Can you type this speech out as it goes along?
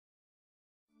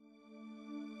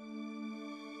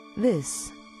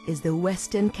This is the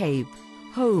Western Cape,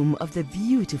 home of the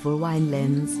beautiful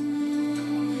winelands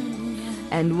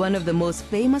and one of the most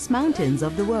famous mountains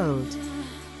of the world,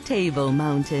 Table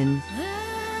Mountain.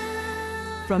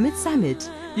 From its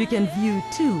summit, you can view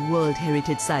two World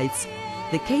Heritage Sites,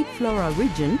 the Cape Flora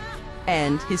region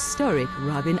and historic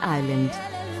Robben Island.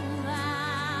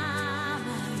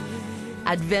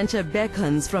 Adventure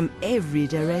beckons from every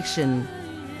direction.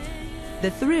 The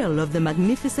thrill of the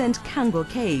magnificent Cango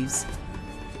Caves,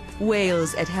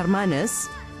 whales at Hermanus,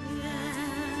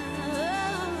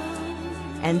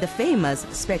 and the famous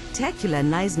spectacular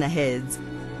Knysna Heads.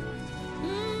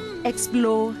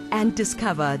 Explore and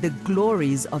discover the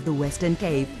glories of the Western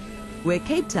Cape, where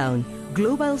Cape Town,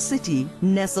 global city,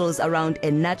 nestles around a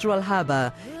natural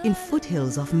harbor in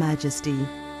foothills of majesty.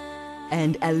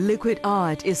 And a liquid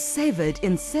art is savored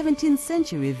in 17th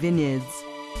century vineyards.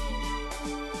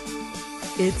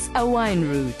 It's a wine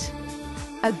route,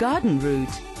 a garden route,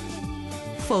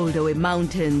 fold-away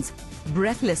mountains,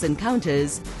 breathless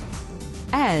encounters,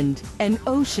 and an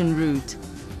ocean route,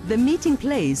 the meeting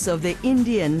place of the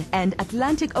Indian and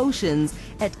Atlantic Oceans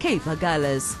at Cape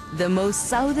Agulhas, the most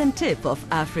southern tip of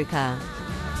Africa.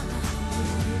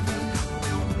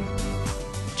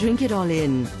 Drink it all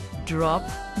in, drop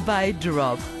by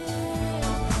drop.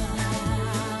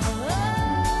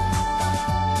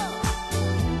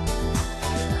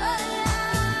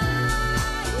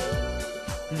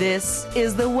 This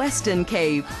is the Western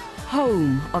Cape,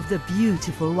 home of the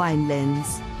beautiful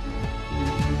winelands.